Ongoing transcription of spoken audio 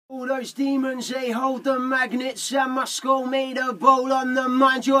All those demons, they hold the magnets, and my skull made a bowl on the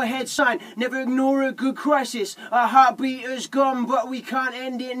mind your head sign. Never ignore a good crisis. Our heartbeat is gone, but we can't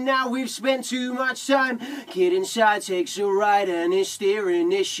end it now. We've spent too much time. Kid inside takes a ride and is steering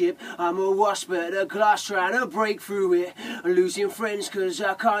this ship. I'm a wasp at a glass trying to break through it. I'm losing friends cause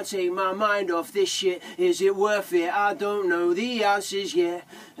I can't take my mind off this shit. Is it worth it? I don't know the answers yet.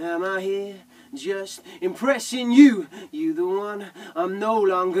 Am I here just impressing you? You the one I'm no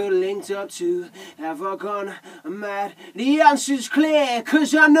longer linked up to. Have I gone mad? The answer's clear,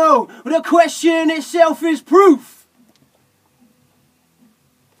 cause I know the question itself is proof.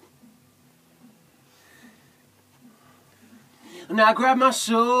 And I grab my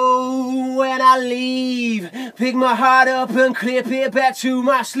soul when I leave, pick my heart up and clip it back to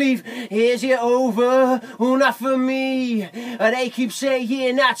my sleeve. Is it over? Oh, not for me. They keep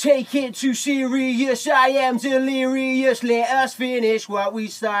saying I take it too serious. I am delirious. Let us finish what we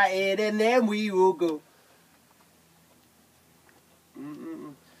started and then we will go.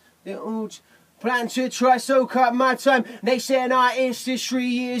 The old plan to try soak up my time. They say an artist is 3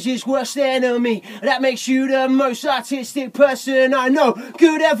 years his worst enemy. That makes you the most artistic person I know.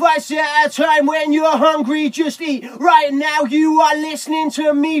 Good advice at a time when you're hungry, just eat. Right now you are listening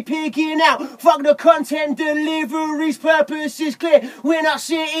to me picking out. Fuck the content delivery's purpose is clear. We're not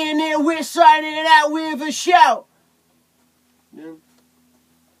sitting here, we're signing out with a shout.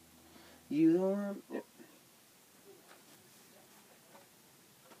 You don't want